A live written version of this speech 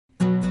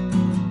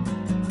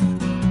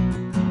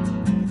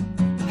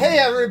Hey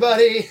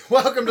everybody,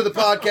 welcome to the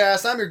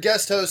podcast. I'm your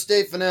guest host,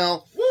 Dave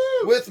Fennell.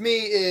 Woo! With me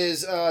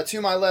is, to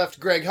my left,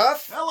 Greg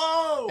Huff.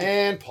 Hello!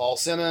 And Paul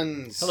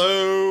Simmons.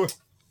 Hello!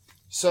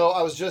 So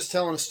I was just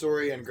telling a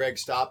story and Greg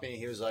stopped me.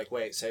 He was like,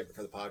 wait, save it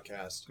for the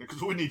podcast.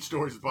 Because we need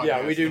stories of podcasts.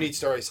 Yeah, we do need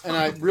stories. And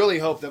I really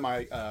hope that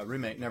my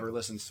roommate never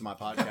listens to my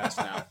podcast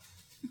now.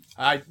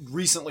 I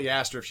recently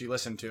asked her if she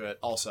listened to it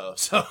also,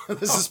 so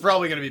this is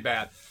probably going to be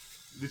bad.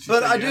 Did she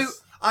But say I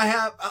yes?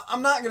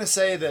 I'm not going to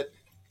say that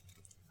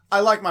I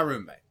like my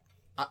roommate.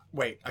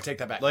 I take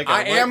that back. Like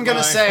I am going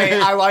to my- say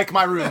I like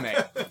my roommate.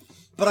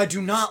 But I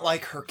do not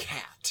like her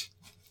cat.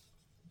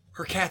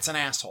 Her cat's an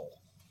asshole.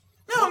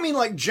 No, I don't mean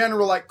like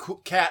general like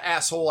cat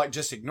asshole like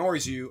just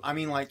ignores you. I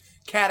mean like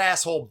cat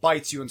asshole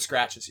bites you and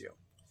scratches you.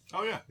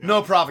 Oh, yeah.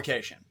 No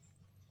provocation.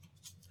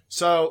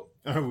 So,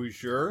 Are we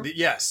sure?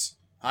 yes,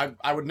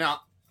 I would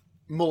not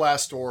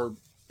molest or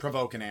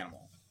provoke an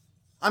animal.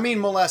 I mean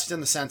molest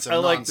in the sense of I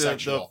like the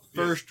non-sexual.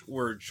 first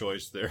word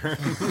choice there.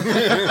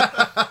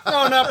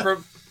 No, not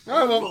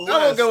I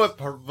won't go with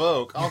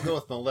provoke. I'll go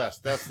with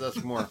molest.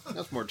 That's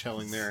more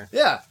telling there.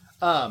 Yeah.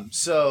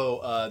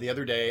 So the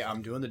other day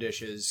I'm doing the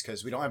dishes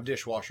because we don't have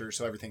dishwasher,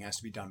 so everything has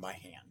to be done by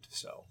hand.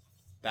 So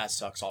that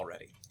sucks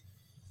already.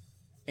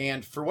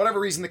 And for whatever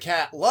reason, the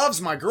cat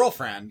loves my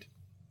girlfriend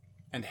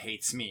and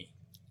hates me.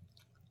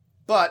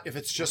 But if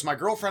it's just my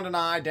girlfriend and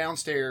I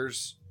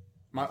downstairs,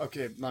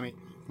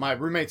 my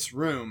roommate's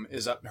room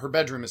is up. Her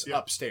bedroom is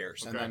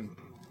upstairs, and then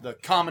the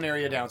common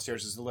area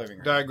downstairs is the living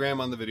room. Diagram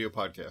on the video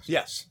podcast.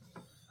 Yes.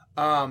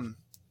 Pointing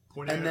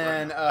at And it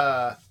then, right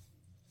now.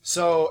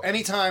 so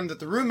anytime that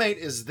the roommate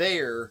is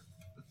there,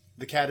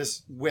 the cat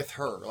is with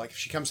her. Like if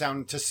she comes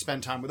down to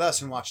spend time with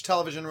us and watch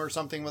television or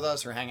something with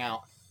us or hang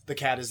out, the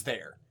cat is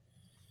there.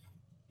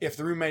 If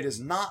the roommate is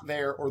not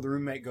there or the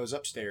roommate goes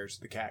upstairs,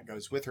 the cat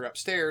goes with her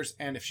upstairs.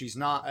 And if she's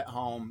not at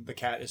home, the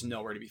cat is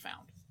nowhere to be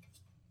found.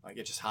 Like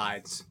it just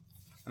hides.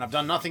 And I've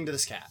done nothing to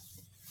this cat.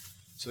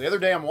 So the other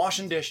day I'm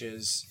washing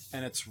dishes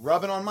and it's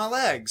rubbing on my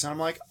legs. And I'm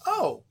like,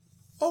 oh,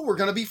 we're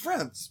going to be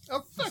friends.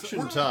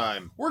 Affection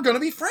time. We're going to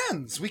be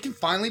friends. We can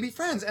finally be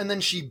friends. And then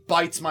she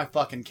bites my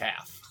fucking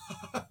calf.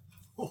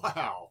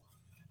 Wow.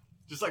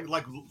 Just like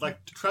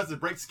tries to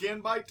break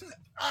skin bite?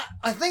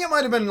 I think it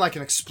might have been like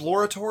an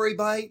exploratory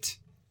bite.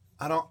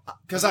 I don't,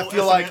 because I Little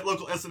feel like,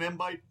 local S&M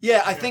bite?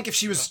 yeah, I think if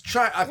she was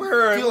trying, I We've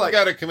feel like,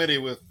 got a committee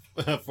with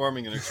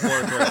forming an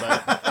exploratory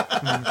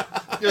bite.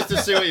 Just to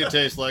see what you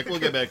taste like. We'll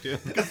get back to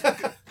it.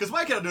 Because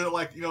my cat will do it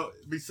like,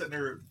 be sitting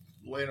there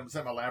laying him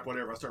beside my lap,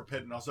 whatever. I start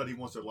petting, and all of a sudden he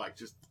wants to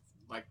just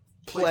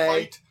play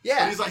fight. Yeah.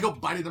 But he's like, he'll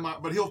bite it in my,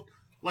 but he'll,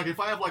 like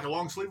if I have like a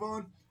long sleeve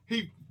on,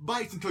 he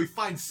bites until he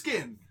finds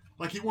skin.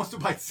 Like he wants to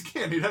bite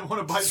skin. He doesn't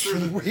want to bite through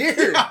the...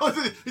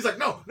 weird. He's like,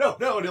 no.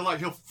 And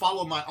he'll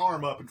follow my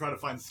arm up and try to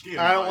find skin.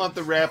 I don't want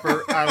the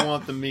wrapper. I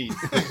want the meat.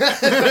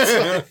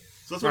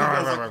 So that's what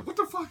he does. Like, what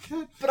the fuck,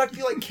 cat? But I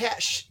feel like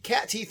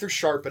cat teeth are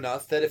sharp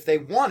enough that if they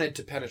wanted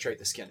to penetrate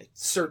the skin, it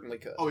certainly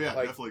could. Oh, yeah,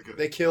 Like, definitely could.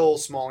 They kill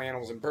small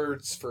animals and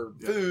birds for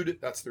food.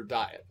 That's their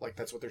diet. Like,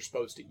 that's what they're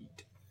supposed to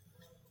eat.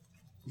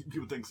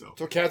 You would think so.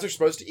 That's what cats are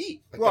supposed to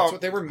eat. Like, Well, that's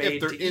what they were made if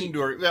they're to eat.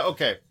 indoor. Yeah,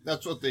 okay.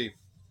 That's what they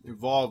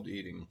evolved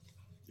eating.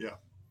 Yeah.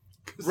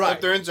 Right.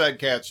 If they're inside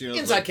cats, it's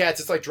Inside like, cats,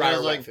 it's like dry or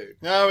it's wet like, food.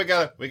 no,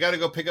 we gotta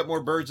go pick up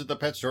more birds at the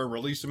pet store and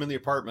release them in the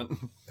apartment.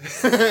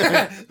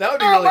 That would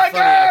be Oh really my funny, God!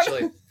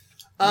 actually.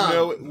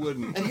 No, it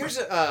wouldn't. And here's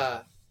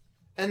and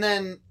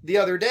then the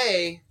other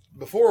day,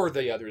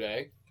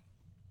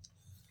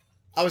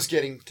 I was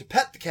getting to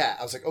pet the cat.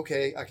 I was like,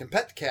 okay, I can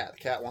pet the cat. The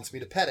cat wants me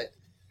to pet it.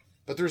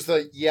 But there's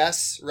the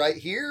yes right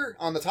here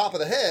on the top of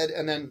the head,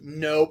 and then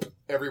nope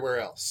everywhere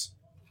else.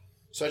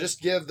 So I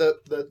just give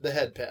the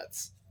head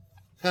pets.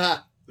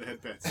 Haha. The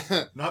head pets.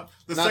 Not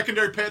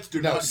secondary pets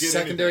do No, not get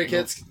secondary anything.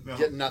 kids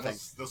get nothing.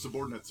 The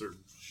subordinates are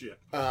shit.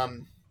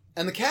 And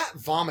the cat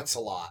vomits a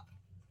lot.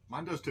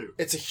 Mine does too.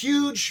 It's a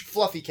huge,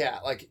 fluffy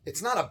cat. Like,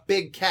 it's not a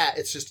big cat.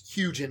 It's just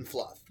huge in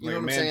fluff. You know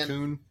what I'm saying?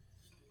 Mancoon.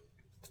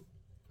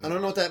 I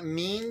don't know what that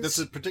means. This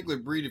is a particular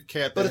breed of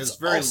cat But that it's has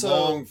very also-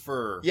 long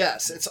fur.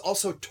 Yes, it's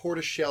also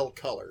tortoiseshell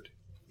colored.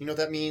 You know what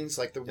that means?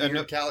 Like the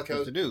weird calico?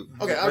 Yes, they do.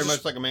 Okay, I very was much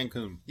just- like a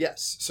Mancoon.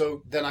 Yes.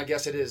 So then I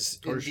guess it is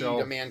Tortoiseshell.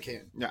 indeed a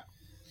mancoon. Yeah.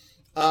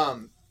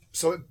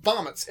 So it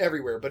vomits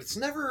everywhere, but it's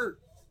never...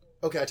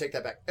 Okay, I take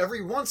that back.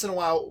 Every once in a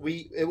while,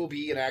 it will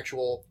be an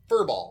actual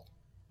fur ball.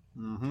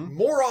 Mm-hmm.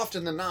 More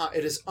often than not,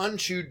 it is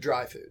unchewed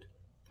dry food.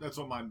 That's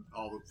on mine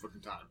all the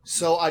fucking time.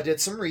 So I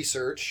did some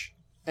research,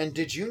 and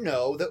did you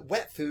know that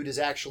wet food is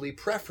actually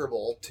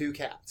preferable to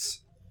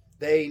cats?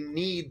 They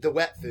need the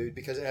wet food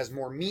because it has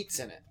more meats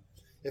in it.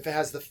 If it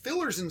has the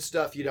fillers and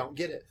stuff, you don't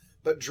get it.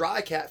 But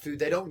dry cat food,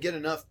 they don't get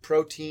enough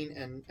protein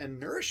and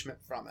nourishment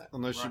from it.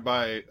 Unless you Right.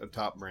 buy a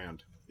top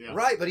brand. Yeah.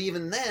 Right, but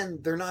even then,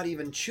 they're not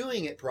even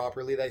chewing it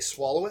properly. They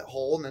swallow it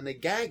whole and then they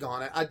gag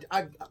on it.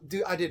 I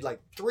did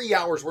like 3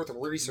 hours worth of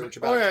research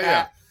about a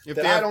cat If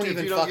that they I have don't to- if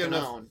even you don't get fucking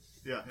enough- own.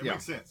 Yeah, it Yeah.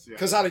 makes sense. Yeah.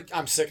 Because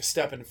I'm sick of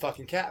stepping in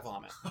fucking cat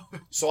vomit.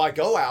 So I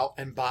go out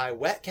and buy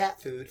wet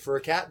cat food for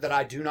a cat that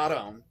I do not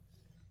own.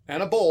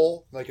 And a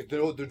bowl, like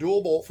the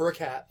dual bowl for a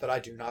cat that I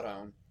do not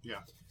own.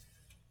 Yeah.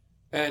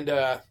 And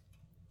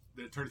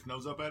Did it turn its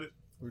nose up at it?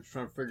 We're just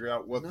trying to figure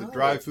out what the No.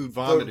 dry food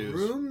vomit the is.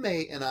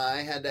 roommate and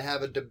I had to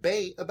have a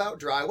debate about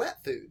dry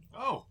wet food.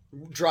 Oh.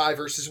 Dry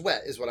versus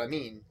wet is what I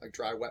mean. Like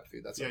dry wet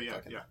food. That's Yeah, a yeah,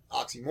 fucking yeah.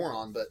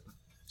 oxymoron. But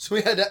so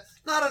we had to,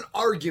 not an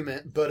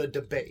argument, but a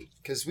debate.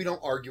 Because we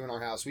don't argue in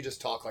our house. We just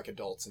talk like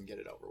adults and get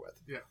it over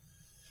with. Yeah.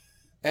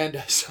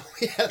 And so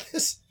we had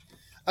this.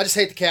 I just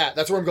hate the cat.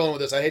 That's where I'm going with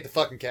this. I hate the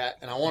fucking cat.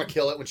 And I want to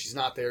kill it when she's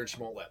not there and she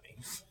won't let me.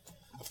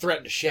 I've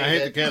threatened to shave I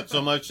hate it. the cat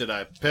so much that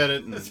I pet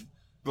it and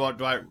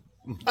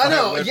I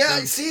know. wet Yeah,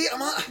 thing. see,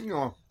 You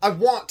know, I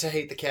want to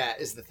hate the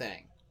cat is the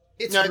thing.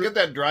 It's I get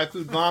that dry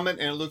food vomit,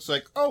 and it looks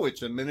like, oh,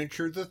 it's a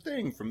miniature The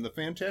Thing from the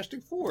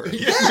Fantastic Four.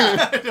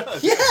 Yeah. It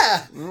does.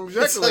 Yeah.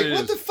 Exactly It's what like, it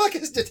what is. the fuck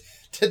is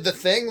did the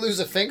thing lose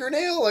a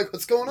fingernail? Like,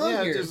 what's going on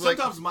Yeah, here? just like-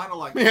 Sometimes mine will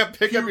like Yeah,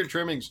 pick up puke. your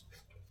trimmings.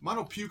 Mine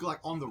will puke like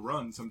on the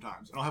run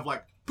sometimes, and I'll have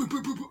like boop,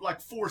 boop, boop, boop,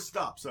 like 4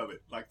 stops of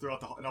it like throughout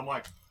the whole, and I'm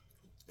like,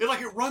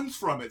 it runs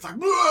from it. It's like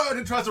and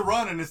it tries to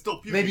run and it's still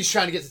puking. Maybe he's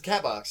trying to get to the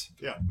cat box.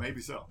 Yeah, maybe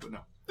so, but no.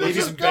 Maybe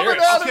This he's is coming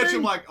embarrassed. out I'll of catch me.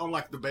 him like on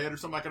like the bed or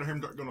something. I can hear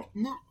him going,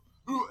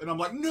 and I'm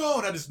like, no,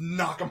 and I just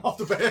knock him off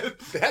the bed.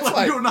 That's like,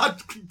 why- do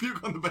not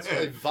puke on the When he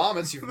bed.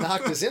 vomits, you've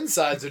knocked his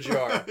insides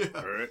ajar.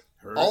 Hurt.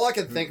 All I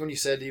could think when you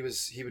said he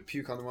would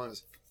puke on the run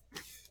is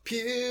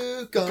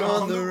puke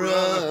on the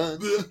run,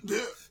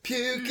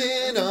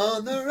 puking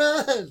on the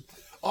run.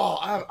 Oh,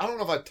 I don't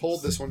know if I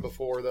told this one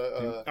before.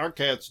 Our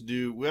cats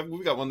do.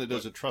 We got one that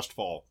does a trust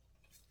fall.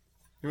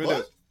 You know What? it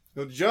does?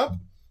 He'll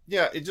jump.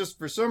 Yeah, it just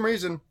for some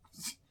reason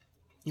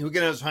he'll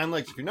get on his hind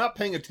legs. If you're not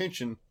paying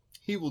attention,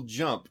 he will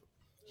jump.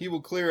 He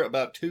will clear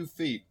about 2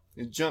 feet.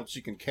 It jumps.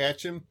 You can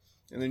catch him,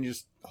 and then you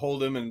just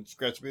hold him and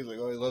scratch him. He's like,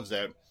 oh, he loves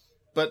that.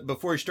 But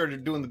before he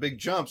started doing the big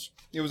jumps,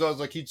 it was always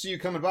like he'd see you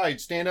coming by, he'd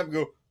stand up and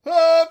go,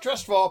 ah,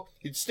 trust fall.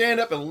 He'd stand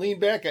up and lean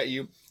back at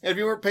you, and if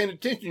you weren't paying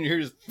attention, you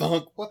hear this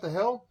thunk. What the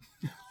hell?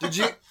 Did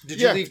you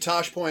Yeah. leave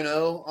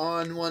Tosh.0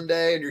 on one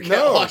day and your cat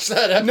No. watched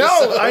that episode?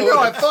 No, I know.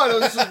 I thought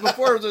this was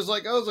before. I was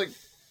like,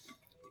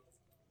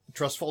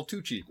 Trust Fall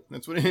Tucci.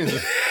 That's what it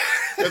is.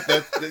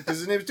 Because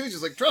his name is Tucci.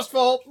 It's like Trust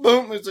Fall.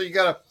 Boom. And so you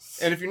gotta.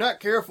 And if you're not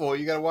careful,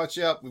 you gotta watch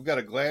out. We've got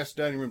a glass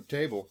dining room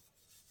table,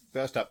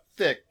 glass top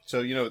thick.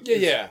 So you know.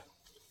 Yeah.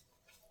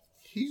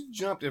 He's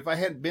jumped. If I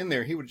hadn't been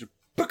there, he would just.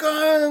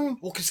 Bang!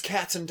 Well, because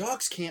cats and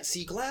dogs can't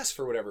see glass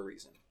for whatever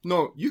reason.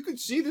 No, you could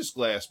see this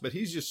glass, but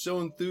he's just so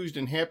enthused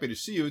and happy to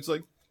see you. It's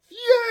like,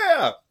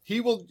 yeah, he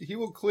will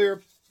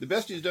clear. The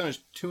best he's done is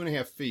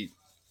 2.5 feet.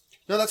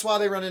 No, that's why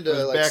they run into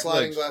His like back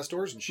sliding legs. glass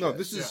doors and shit. No,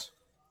 this is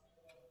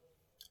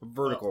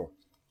vertical.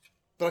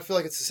 But I feel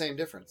like it's the same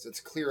difference. It's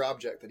a clear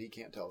object that he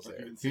can't tell is Like,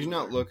 there. you didn't see He's it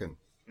not there. looking.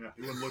 Yeah,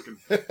 he wasn't looking.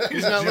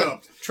 He's not looking.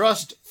 jumped.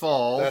 Trust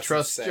fall. That's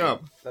trust insane.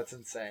 jump. That's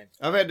insane.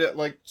 I've had to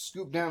like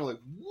scoop down and like,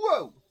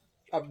 whoa.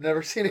 I've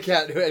never seen a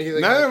cat do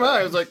anything. Never like mind. I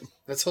that. was like,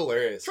 That's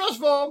hilarious. trust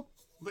fall.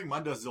 The thing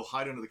mine does is he'll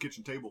hide under the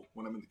kitchen table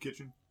when I'm in the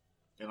kitchen,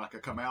 and like I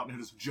come out and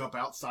he'll just jump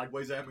out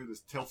sideways at me with his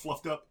tail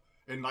fluffed up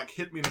and like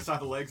hit me in the side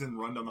of the legs and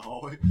run down the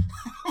hallway.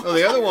 Oh,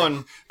 the other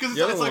one. Because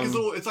The other it's like his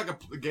one- little, it's like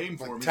a game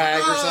for Like him. He's tag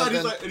like, or "Ah," something? And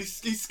he's like, and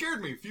he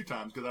scared me a few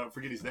times because I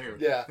forget he's there.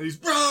 Yeah. And he's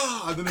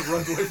 "Rah!" and then it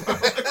runs away from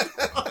him.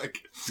 Like, fuck.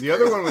 The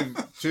other one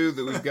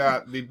we've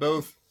got, they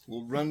both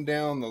will run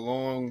down the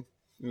long,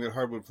 we've got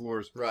hardwood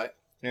floors, Right.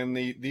 and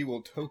they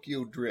will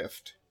Tokyo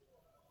drift.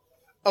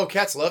 Oh,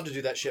 cats love to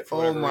do that shit for Oh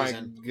whatever my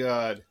reason.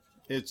 god.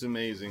 It's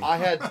amazing. I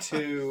had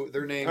two.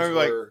 Their names I was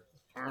like-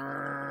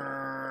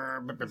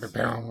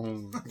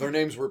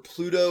 were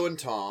Pluto and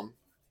Tom.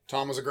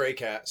 Tom was a gray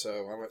cat,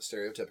 so I went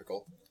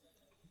stereotypical.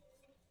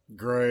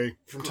 Gray.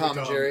 From Gray Tom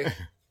and Tom. Jerry.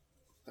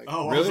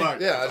 Oh, Really? I'm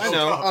sorry. Yeah, I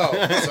know.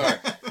 Oh, sorry.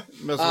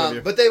 Mess with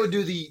you. But they would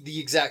do the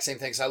exact same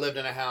thing. So I lived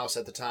in a house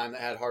at the time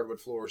that had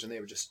hardwood floors, and they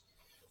would just,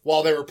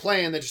 while they were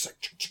playing, they just like,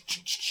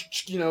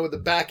 you know, with the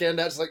back end,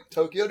 that's like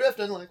Tokyo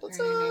drifting. Like, what's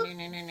up?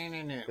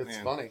 It's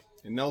funny.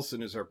 And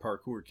Nelson is our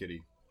parkour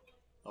kitty.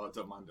 Oh, that's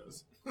what mine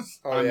does.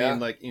 Oh I yeah. mean,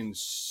 like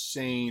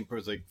insane,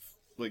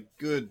 like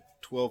good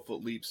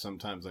 12-foot leaps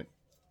sometimes. Like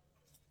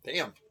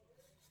Damn.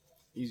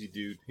 easy,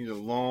 dude. He's a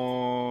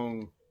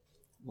long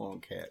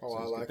cat. Oh, So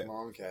I he's got like that-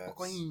 long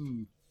cats.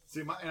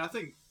 See, and I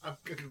think I'm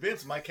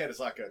convinced my cat is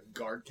like a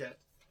guard cat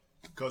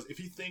because if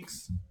he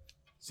thinks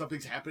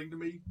something's happening to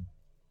me,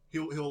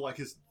 he'll like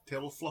his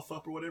tail will fluff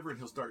up or whatever, and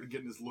he'll start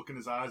getting this look in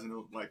his eyes, and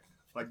he'll like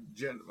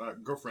Jen,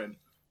 girlfriend,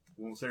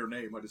 won't say her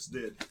name, I just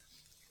did.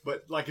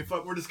 But like if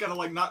we're just kind of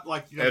like not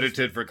like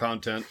Edited for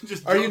content.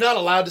 Just Are you not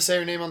allowed to say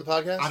her name on the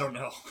podcast? I don't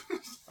know.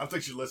 I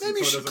think she listens. Maybe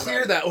you so it should doesn't clear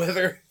matter. that with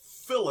her.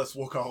 Phyllis,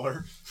 we'll call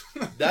her.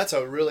 That's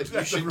a really. You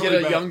That's should a get really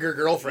a bad- younger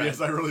girlfriend.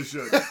 Yes, I really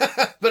should.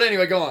 But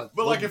anyway, go on.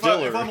 But like Well,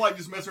 if Diller. I'm like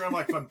just messing around,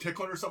 like if I'm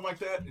tickling her or something like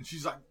that, and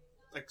she's like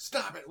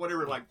stop it,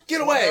 whatever, like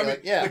Get away, I mean,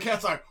 like, yeah. The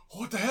cat's like,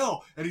 what the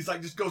hell? And he's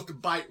like just goes to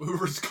bite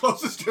whoever's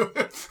closest to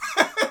him,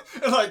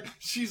 and like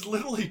she's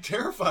literally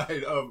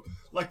terrified of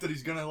like that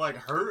he's gonna like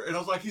hurt. And I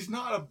was like, he's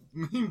not a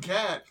mean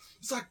cat.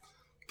 It's like,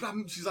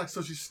 she's like,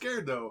 so she's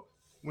scared though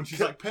when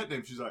she's like petting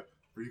him. She's like,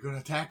 are you gonna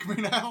attack me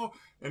now?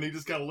 And he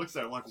just kind of looks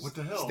at her like, what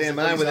the hell? Stand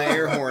by with an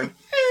air horn.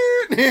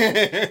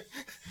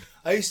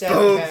 I used to have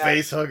Boom, a cat.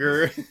 face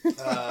hugger.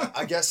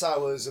 I guess I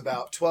was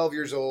about 12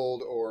 years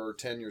old or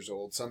 10 years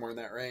old, somewhere in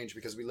that range,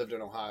 because we lived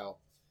in Ohio.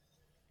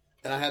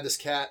 And I had this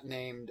cat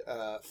named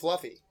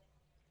Fluffy.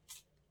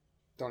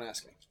 Don't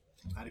ask me.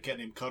 I had a cat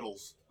named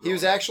Cuddles. He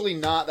was actually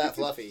not that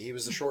fluffy. He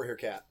was the short hair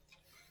cat.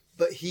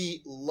 But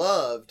he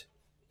loved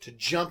to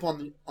jump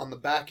on the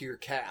back of your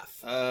calf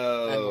and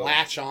Oh.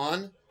 latch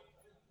on,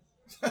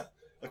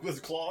 Like with his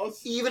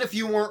claws. even if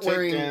you weren't Take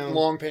wearing down.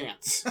 long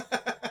pants.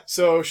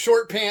 So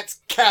short pants,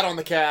 cat on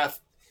the calf.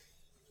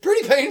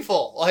 Pretty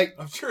painful. Like,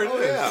 I'm sure it is.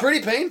 Oh, yeah.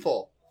 pretty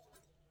painful.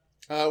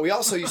 We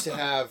also used to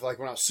have, like,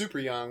 when I was super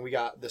young, we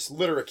got this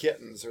litter of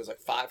kittens. There was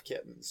like 5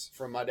 kittens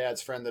from my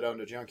dad's friend that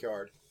owned a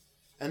junkyard.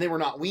 And they were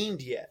not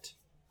weaned yet.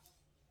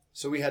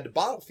 So we had to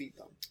bottle feed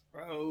them.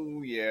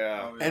 Oh,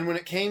 yeah. Oh, yeah. And when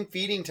it came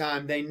feeding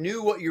time, they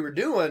knew what you were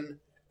doing,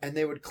 and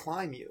they would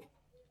climb you.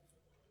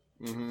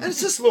 Mm-hmm. And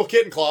it's just little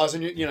kitten claws,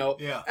 and you know,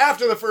 Yeah.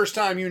 after the first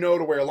time you know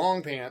to wear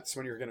long pants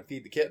when you're going to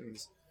feed the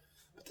kittens.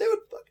 But they would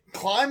fucking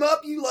climb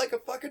up you like a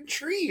fucking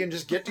tree and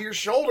just get to your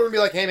shoulder and be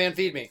like, hey man,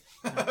 feed me.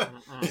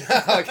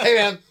 Like, hey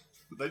man.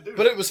 They do.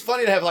 But it was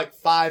funny to have like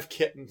 5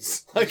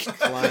 kittens. Like,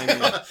 Climbing.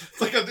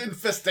 It's like an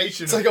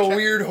infestation. it's like a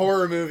weird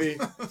horror movie.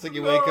 It's like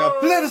you wake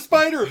up, let a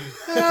spider!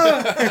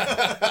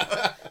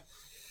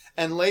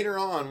 And later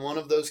on, one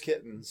of those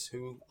kittens,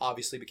 who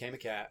obviously became a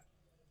cat,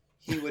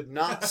 he would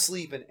not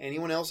sleep in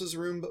anyone else's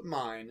room but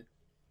mine,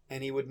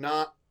 and he would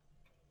not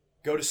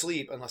go to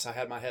sleep unless I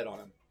had my head on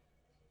him.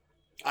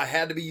 I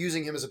had to be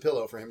using him as a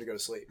pillow for him to go to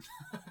sleep.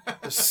 It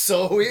was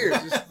so weird.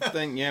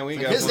 Thing, yeah, we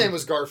Like, got his one. name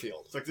was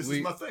Garfield, It's like this We-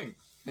 is my thing.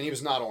 and he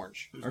was not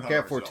orange. It's Our not cat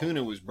ours at all.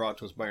 Fortuna was brought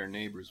to us by our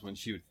neighbors when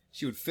she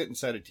would fit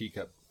inside a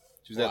teacup.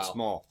 She was that Wow.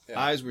 small. Yeah.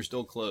 Eyes were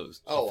still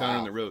closed. She Oh, found her wow.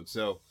 on the road,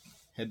 so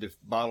had to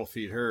bottle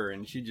feed her,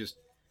 and she just,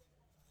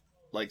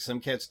 like some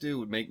cats do,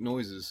 would make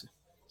noises.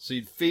 So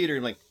you'd feed her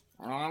and like,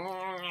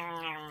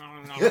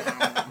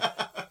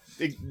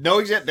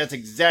 that's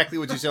exactly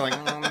what you sound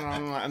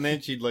like. And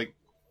then she'd like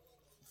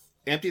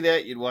empty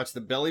that. You'd watch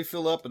the belly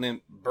fill up, and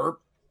then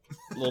burp,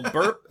 a little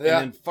burp, Yeah.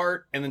 and then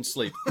fart, and then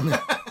sleep.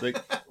 Like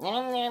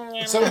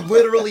So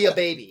literally a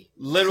baby.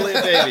 literally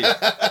a baby,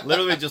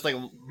 literally just like.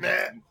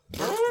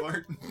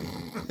 Fart.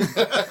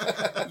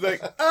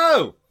 Like,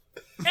 oh,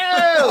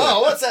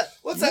 Oh, what's that?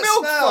 What's that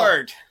milk smell?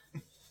 fart.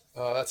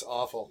 Oh, that's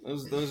awful.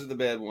 Those are the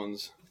bad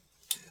ones.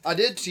 I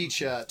did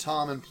teach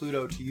Tom and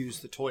Pluto to use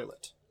the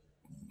toilet.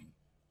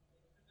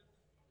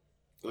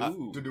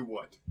 Ooh. To do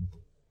what?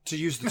 To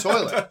use the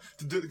toilet.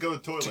 Go to the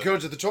toilet. To go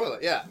to the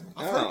toilet, yeah.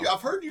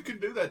 I've heard you can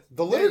do that.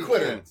 The litter you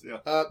quitter. can,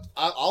 Yeah.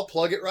 I'll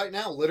plug it right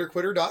now.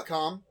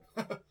 Litterquitter.com.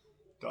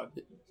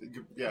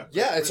 Yeah.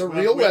 Yeah, it's a We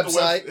have- real we have the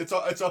website.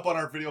 It's up on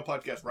our video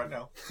podcast right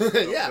now.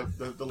 Yeah.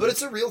 The But link.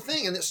 it's a real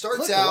thing, and it starts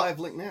Click the out. live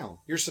link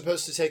now. You're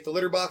supposed to take the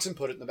litter box and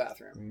put it in the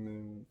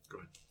bathroom.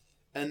 Good.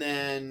 And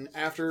then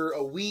after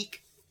a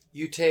week,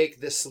 you take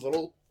this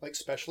little, like,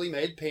 specially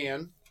made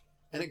pan,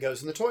 and it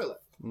goes in the toilet.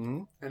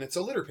 Mm-hmm. And it's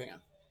a litter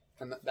pan.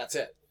 And that's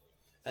it.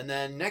 And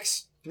then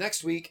next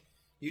week,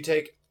 you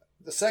take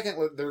the second,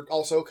 they're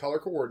also color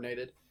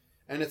coordinated,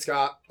 and it's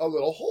got a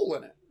little hole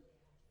in it.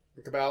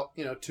 Like about,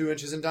 2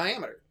 inches in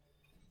diameter.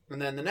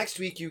 And then the next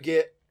week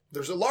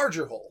there's a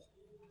larger hole.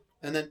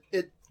 And then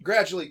it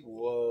gradually,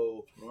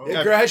 Whoa.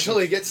 it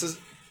gradually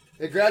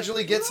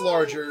gets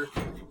larger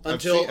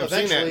until I've seen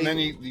eventually, that, and then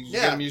you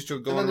yeah. get them used to it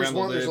and going then around the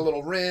lid. there's a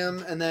little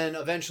rim, and then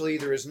eventually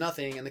there is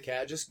nothing, and the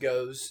cat just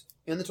goes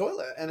in the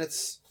toilet, and it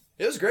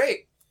was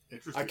great.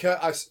 Interesting.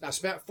 I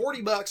spent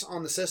 $40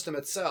 on the system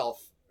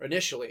itself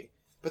initially,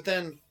 but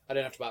then I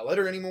didn't have to buy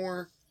litter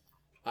anymore.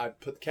 I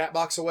put the cat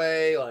box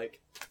away. Like,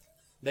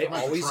 they I'm gonna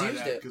have to always try used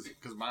that, it.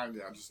 because mine,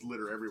 I just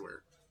litter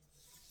everywhere.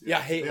 Yeah,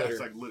 I hate litter. It's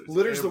like litter.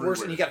 Litter's the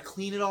worst, everywhere. and you got to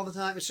clean it all the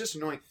time. It's just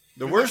annoying.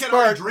 The My worst cat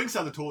already part. drinks out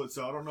of the toilet,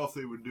 so I don't know if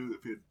they would do it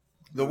if it.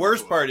 The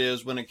worst part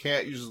is when a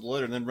cat uses the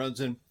litter and then runs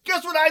in.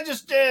 Guess what I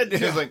just did?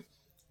 Yeah. It's like,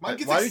 Mine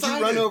gets why did you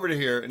excited. run over to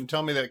here and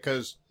tell me that?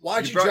 Because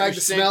Why'd you brought drag your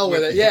the stink smell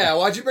with it? you. Yeah,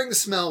 why'd you bring the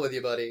smell with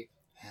you, buddy?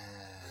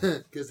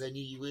 Because I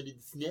knew you wanted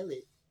to smell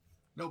it.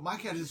 No, my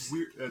cat is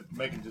weird.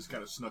 Megan just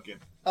kind of snuck in.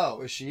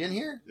 Oh, is she in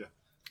here? Yeah.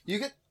 You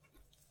get.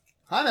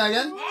 Hi,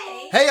 Megan.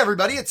 Hey. Hey,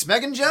 everybody! It's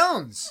Megan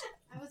Jones.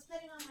 I was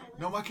putting on my list.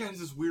 No, my cat has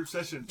this weird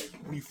session.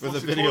 When you For flush the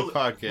the video toilet,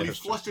 podcast. When you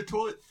flush the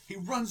toilet, he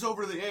runs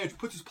over to the edge,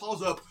 puts his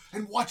paws up,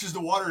 and watches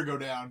the water go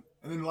down,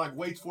 and then like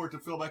waits for it to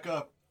fill back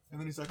up, and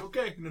then he's like,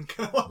 okay, and then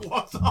kind of like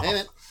walks off. Hey,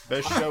 man.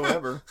 best show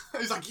ever.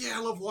 He's like, yeah,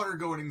 I love water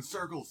going in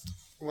circles.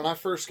 When I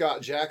first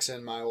got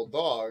Jackson, my old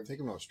dog, Take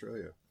him to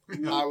Australia.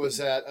 I was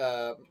at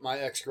my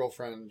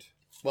ex-girlfriend,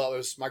 well, it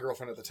was my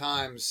girlfriend at the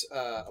time's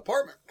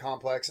apartment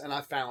complex, and I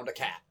found a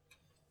cat.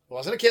 It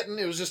wasn't a kitten,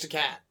 it was just a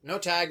cat. No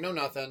tag, no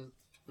nothing.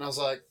 And I was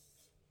like,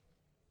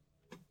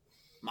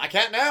 my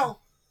cat now.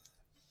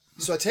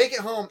 So I take it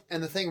home,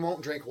 and the thing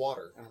won't drink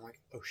water. And I'm like,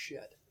 oh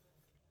shit.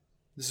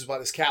 This is why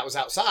this cat was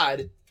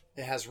outside.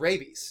 It has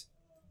rabies.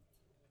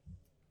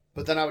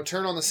 But then I would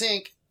turn on the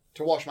sink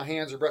to wash my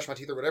hands or brush my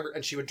teeth or whatever,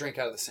 and she would drink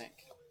out of the sink.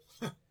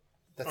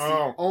 That's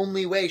Oh. the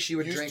only way she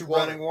would Used drink to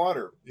water. running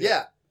water.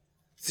 Yeah.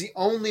 It's the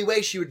only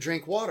way she would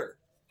drink water.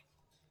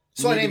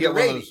 So I need to named get her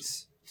one of those-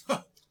 Rabies.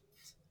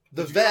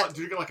 The Did you vet. Did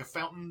you get like a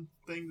fountain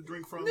thing to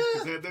drink from? No.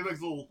 'Cause they have like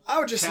little. I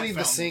would just cat leave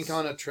the fountains. sink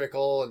on a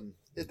trickle, and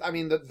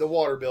the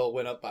water bill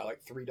went up by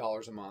like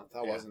 $3 a month.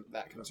 I Yeah. wasn't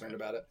that concerned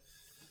about it.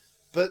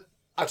 But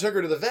I took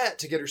her to the vet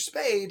to get her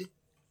spayed,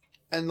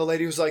 and the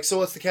lady was like, "So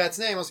what's the cat's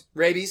name?" I was like,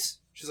 "Rabies."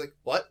 She's like,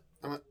 "What?"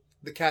 I went,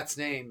 "The cat's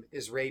name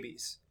is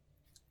Rabies."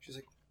 She's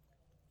like,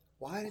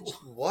 "Why did you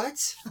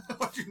what?"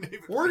 Why'd you name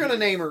it? We're gonna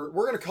name her.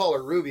 We're gonna call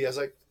her Ruby. I was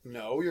like,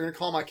 "No, you're gonna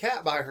call my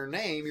cat by her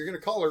name. You're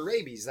gonna call her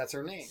Rabies. That's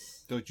her name."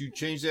 Don't you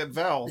change that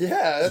vowel.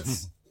 Yeah,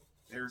 that's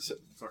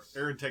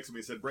Aaron texted me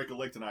and said, break a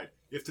leg tonight.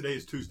 If today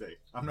is Tuesday.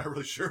 I'm not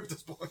really sure at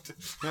this point.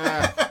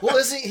 Ah, well.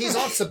 Isn't he's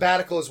on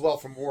sabbatical as well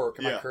from work?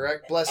 Am I Yeah.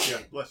 correct? Bless you.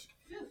 Yeah, bless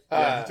you.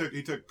 Uh, Yeah,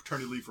 he took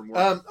paternity leave from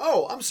work.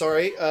 Oh, I'm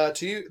sorry. To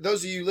you,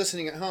 those of you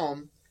listening at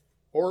home,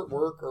 or at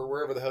work, or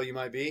wherever the hell you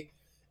might be,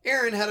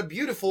 Erin had a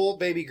beautiful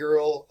baby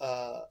girl.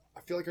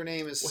 I feel like her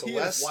name is Well, he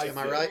has Celeste. wife, Am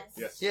I yeah. right?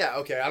 Yes. Yeah.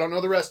 Okay. I don't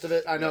know the rest of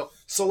it. I know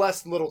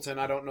Celeste Littleton.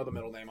 I don't know the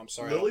middle name. I'm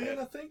sorry. Lillian,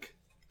 I think.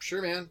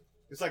 Sure, man.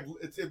 It's like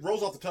it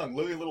rolls off the tongue.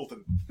 Lillian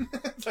Littleton.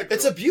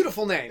 It's a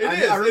beautiful name. It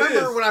is, I it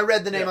remember is. when I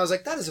read the name, Yeah. I was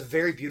like, that is a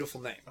very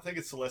beautiful name. I think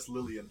it's Celeste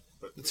Lillian.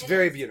 But It's It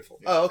very is. beautiful.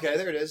 Yeah. Oh, okay.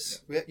 There it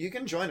is. Yeah, you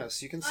can join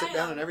us. You can sit I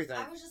down know. and everything.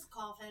 I was just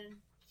coughing.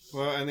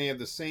 well, and they have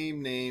the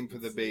same name for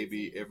the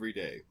baby every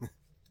day.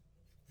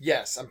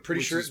 Yes, I'm pretty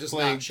which sure it is does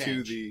playing not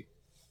change. to the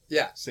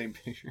Yeah. same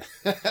picture.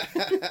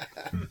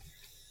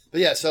 But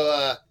yeah,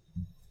 so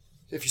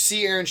if you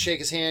see Aaron shake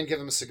his hand, give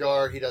him a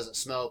cigar. He doesn't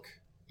smoke.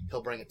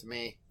 He'll bring it to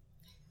me.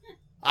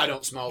 I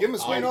don't smoke. Give him a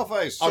Swain off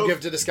ice. I'll give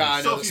it to this guy.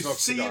 I know so that if you smokes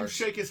see him cigars.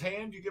 shake his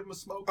hand, you give him a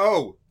smoke.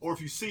 Oh, Or if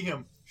you see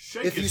him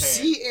shake If you his hand.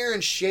 see Aaron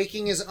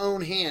shaking his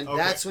own hand, Okay.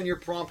 that's when you're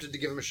prompted to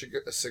give him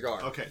a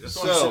cigar. Okay, that's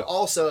So- You what should I'm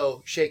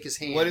also shake his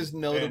hand. what is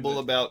notable And-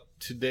 about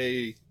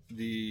today,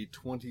 the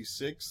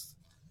 26th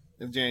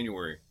of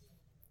January?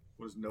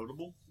 was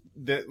notable.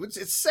 That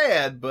it's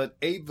sad, but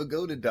Abe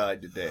Vigoda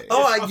died today.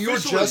 Oh, Yes, you were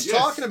officially, just yes.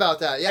 talking about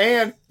that. Yeah.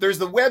 And there's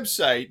the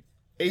website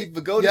Abe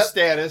Vigoda Yep.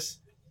 Status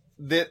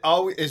that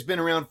always has been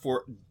around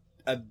for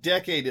a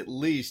decade at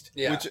least.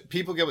 Yeah. Which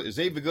people get is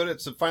Abe Vigoda.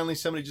 So finally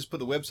somebody just put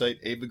the website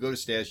Abe Vigoda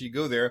Status. You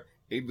go there,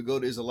 Abe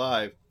Vigoda is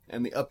alive,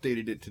 and they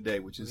updated it today,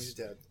 which He's is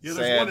dead. Yeah, there's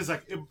sad. one that's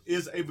like,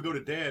 is Abe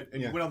Vigoda dead?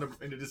 And Yeah. you went on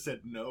and it just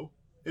said no.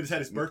 It just had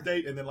his birth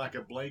date and then like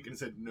a blank and it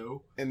said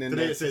no. And then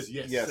Today it that's- says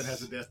yes, yes. and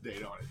has a death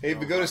date on it. Abe Oh,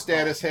 Vigoda wow.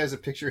 Status has a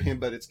picture of him,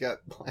 but it's got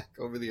black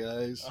over the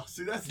eyes. Oh,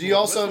 see, that's Do you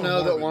also that's know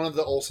that morbid. one of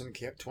the Olsen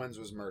twins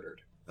was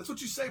murdered? That's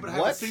what you say, but I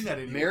What? haven't seen that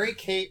anymore. Mary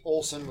Kate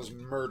Olsen was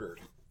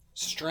murdered,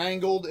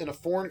 strangled in a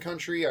foreign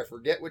country. I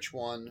forget which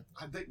one.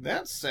 I think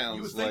That you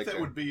sounds would think like that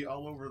a- would be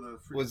all over the.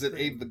 freaking was it thing.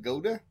 Abe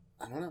Vigoda?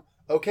 I don't know.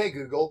 Okay,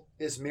 Google,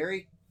 is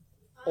Mary?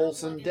 I'm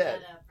Olsen looking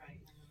dead. that up right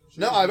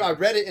No, now. I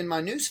read it in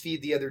my news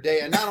feed the other day,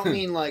 and I don't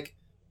mean like.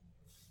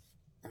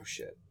 Oh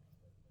shit.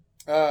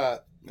 I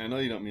know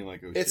you don't mean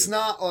like oh It's shit.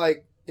 not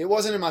like it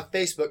wasn't in my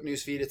Facebook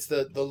news feed. It's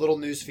the little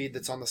news feed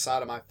that's on the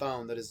side of my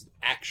phone that is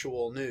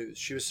actual news.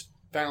 She was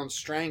found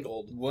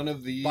strangled one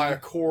of the by a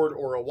cord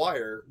or a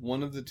wire.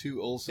 one of the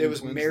two Olsen. It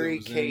was twins Mary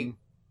that was Kate. in-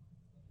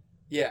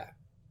 Yeah,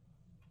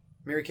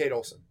 Mary Kate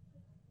Olsen.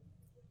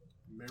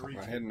 Mary.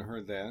 I hadn't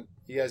heard that.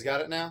 You guys got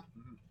it now,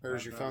 Mhm. or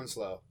is your phone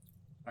slow?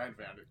 I hadn't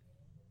found it.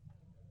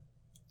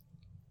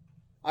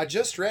 I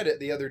just read it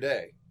the other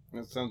day.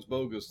 That sounds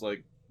bogus.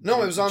 Like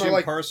No, it was on Jim a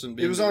like Carson. it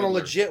being was the on a Riddler.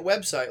 legit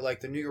website like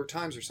the New York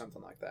Times or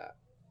something like that.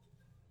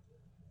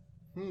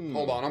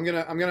 Hold on, I'm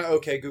gonna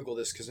okay Google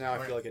this because now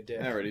I feel like a dick.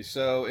 Alrighty.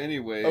 So,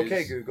 anyways.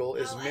 Okay, Google,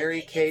 is Oh, I Mary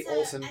think Kate it's a-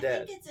 Olsen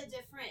dead? I think it's a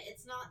different.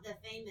 It's not the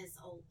famous.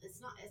 It's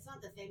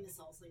not the famous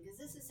Olsen because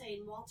this is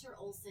saying Walter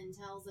Olsen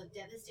tells of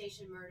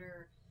devastated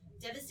murder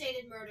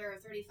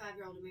of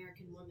 35-year-old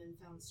American woman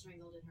found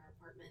strangled in her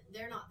apartment.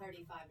 They're not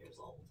 35 years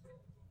old.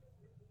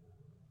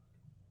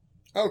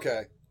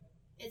 Okay.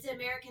 It's an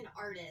American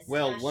artist.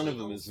 Well, Ashley one of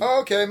them Olsen. is-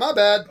 Oh, okay, my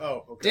bad.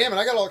 Oh, okay. Damn it,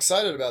 I got all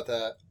excited about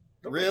that.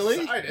 Don't be Really?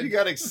 excited. You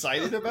got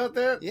excited about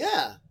that?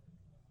 Yeah.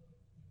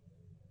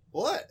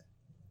 What?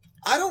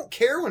 I don't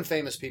care when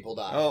famous people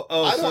die. Oh,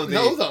 I so don't the-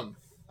 know them.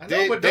 I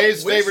know, but don't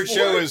Dave's wish favorite for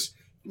show it. is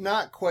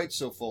not quite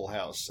so Full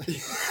House.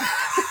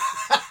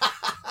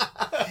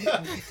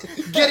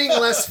 Getting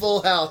less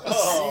Full House.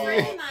 Oh. A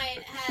friend of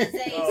mine has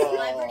a Oh.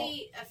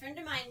 celebrity. A friend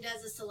of mine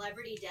does a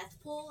celebrity death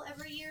pool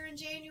every year in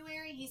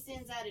January. He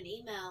sends out an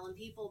email and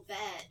people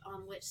bet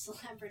on which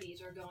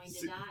celebrities are going to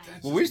See, die.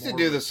 that's Well, we used to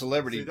do the morbid.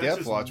 Celebrity See, that's Death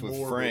just Watch with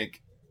morbid.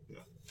 Frank. Yeah.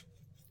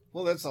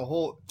 Well, that's a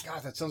whole.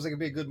 God, that sounds like it'd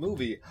be a good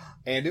movie.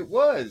 And it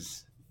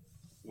was.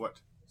 What?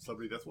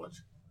 Celebrity Death Watch?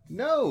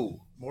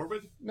 No.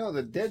 Morbid? No,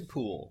 the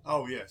Deadpool.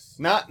 Oh, yes.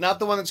 Not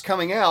the one that's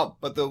coming out,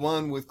 but the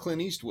one with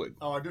Clint Eastwood.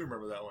 Oh, I do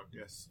remember that one,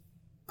 yes.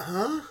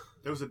 Huh?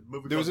 There was a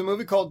movie There was a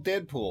movie called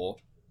Deadpool.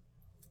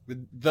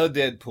 The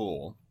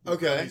Deadpool.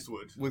 Okay.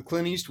 Eastwood. With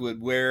Clint Eastwood,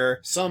 where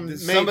Some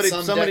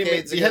somebody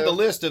decades you had the ago.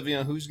 list of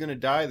who's going to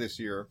die this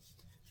year,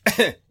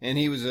 and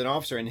he was an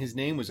officer and his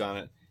name was on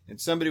it, and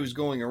somebody was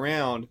going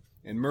around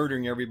and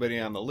murdering everybody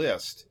on the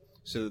list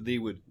so that they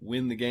would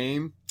win the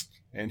game,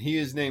 and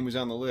his name was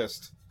on the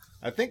list.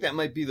 I think that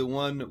might be the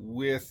one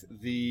with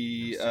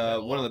the I've seen that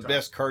a one of long the time.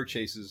 best car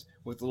chases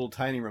with the little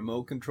tiny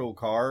remote control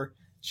car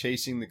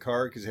chasing the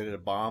car because it had a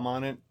bomb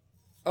on it.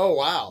 Oh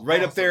wow!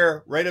 Right up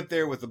there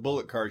with the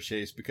bullet car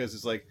chase because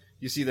it's like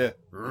you see the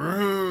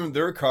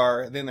their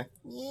car, then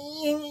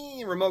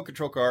the remote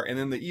control car, and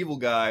then the evil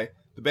guy,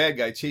 the bad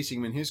guy, chasing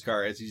him in his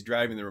car as he's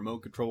driving the remote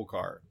control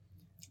car.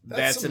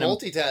 That's some an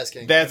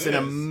multitasking. that's It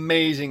an is.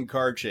 amazing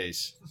car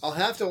chase. I'll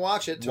have to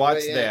watch it. To Watch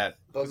weigh in. that.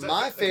 But Was that-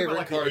 my that's about favorite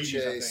like the car 80s,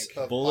 I chase think.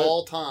 of Bullet?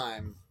 all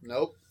time.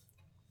 Nope.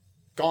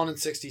 Gone in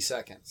 60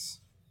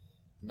 Seconds.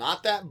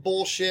 Not that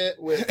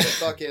bullshit with the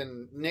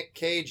fucking Nick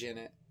Cage in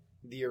it.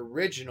 The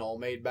original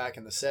made back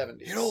in the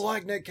 70s. You don't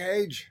like Nick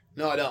Cage?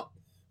 No, I don't.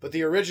 But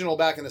the original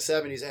back in the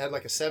 70s, it had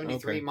like a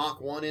 73 Okay.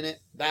 Mach 1 in it.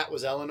 That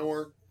was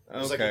Eleanor. It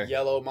was like Okay. a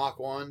yellow Mach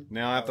 1.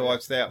 Now I have to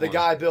watch that The one.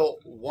 guy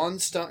built one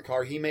stunt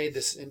car. He made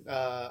this,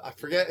 I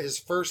forget his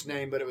first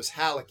name, but it was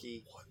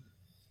Halicki.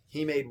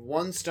 He made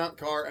one stunt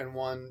car and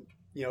one,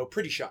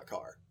 pretty shot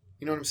car.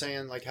 You know what I'm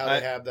saying? Like how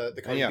they have the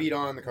car you yeah. beat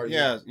on, the car you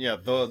Yeah,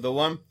 the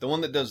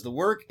one that does the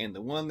work and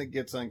the one that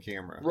gets on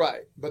camera.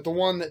 Right. But the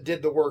one that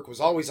did the work was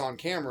always on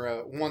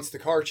camera once the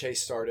car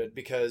chase started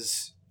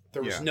because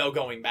there was Yeah. no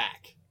going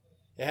back.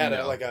 It had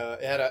No. it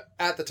had a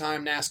at the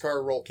time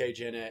NASCAR roll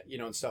cage in it,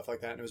 and stuff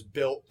like that, and it was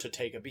built to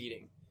take a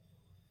beating.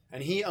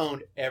 And he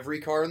owned every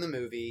car in the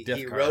movie. Death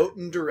he car. wrote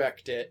and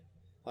directed it.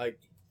 Like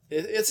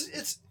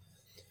it's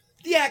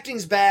the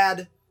acting's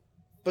bad,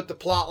 but the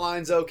plot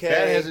line's okay.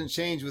 That hasn't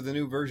changed with the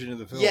new version of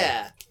the film.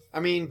 Yeah. I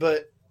mean,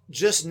 but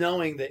just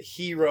knowing that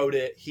he wrote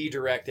it, he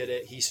directed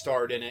it, he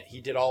starred in it,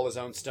 he did all his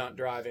own stunt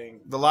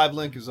driving. The live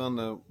link is on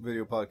the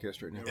video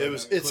podcast right now.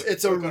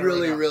 It's a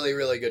really, really,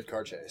 really good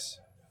car chase.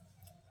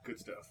 Good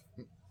stuff.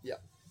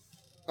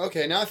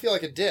 Okay, now I feel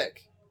like a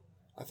dick.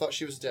 I thought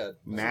she was dead.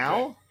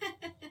 Now?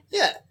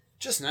 Yeah,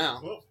 just now.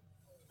 Well,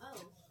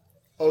 Oh.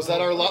 Oh, is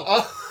that our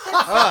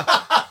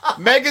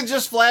Megan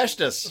just flashed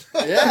us.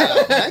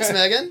 Yeah, thanks,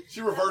 Megan.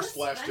 she reverse that's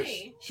flashed us.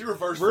 funny. She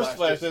reverse First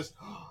flashed flash us. us.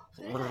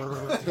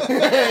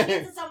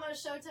 It's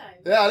almost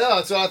showtime. Yeah, I know.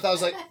 That's what I thought. I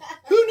was like,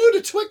 who knew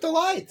to tweak the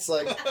lights?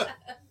 Like,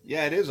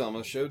 Yeah, it is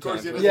almost course,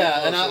 showtime. it is.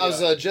 yeah, and I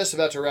was just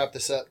about to wrap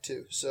this up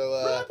too.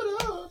 So,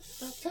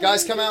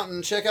 guys, come out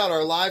and check out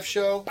our live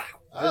show.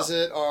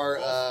 Visit our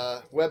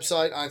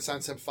website,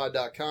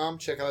 EinsteinSimplified.com.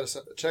 Check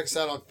us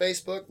out on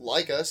Facebook.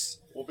 Like us.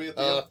 We'll be at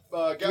the Do we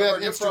have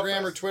Gatlinburg Improv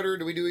Instagram or Fest. Twitter?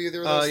 Do we do either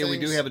of those Yeah, things?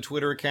 we do have a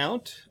Twitter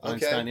account, Okay.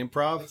 Einstein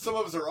Improv. Some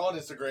of us are on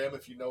Instagram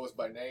if you know us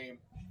by name.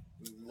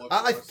 Look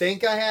I for us.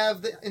 think I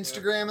have the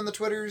Instagram and the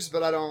Twitters,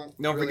 but I don't.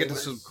 Don't really forget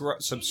to remember.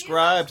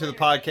 subscribe to the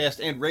podcast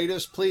and rate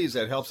us, please.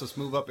 That helps us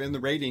move up in the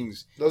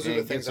ratings. Those are and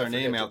the things gets our I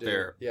forget name to out do.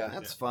 there. Yeah.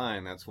 That's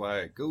fine. That's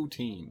why. Go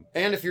team.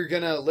 And if you're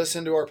gonna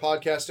listen to our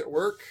podcast at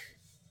work,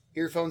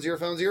 earphones.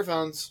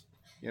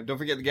 Yeah, don't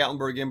forget the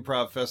Gatlinburg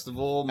Improv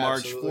Festival, March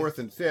Absolutely. 4th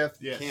and 5th.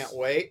 Yes. Can't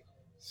wait.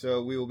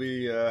 So we will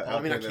be out I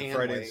mean, I there that can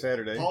Friday wait. and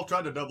Saturday. Paul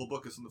tried to double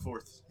book us in the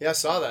 4th. Yeah, I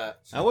saw that.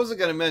 I wasn't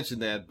going to mention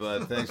that,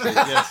 but thanks.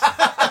 Yes.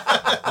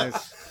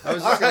 Yes. I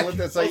was just going to look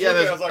at that. Yeah, I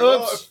that's, was like,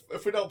 oops. well,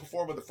 if we don't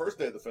perform on the first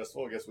day of the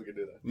festival, I guess we could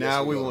do that. No,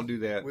 Yes, we will. won't do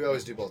that. We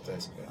always do both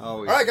days.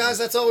 Always. All right, guys,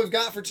 that's all we've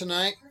got for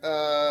tonight,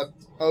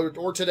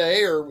 or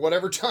today, or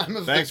whatever time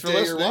of Thanks the for day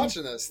listening. you're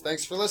watching this.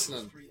 Thanks for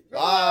listening.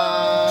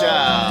 Bye.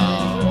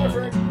 Ciao.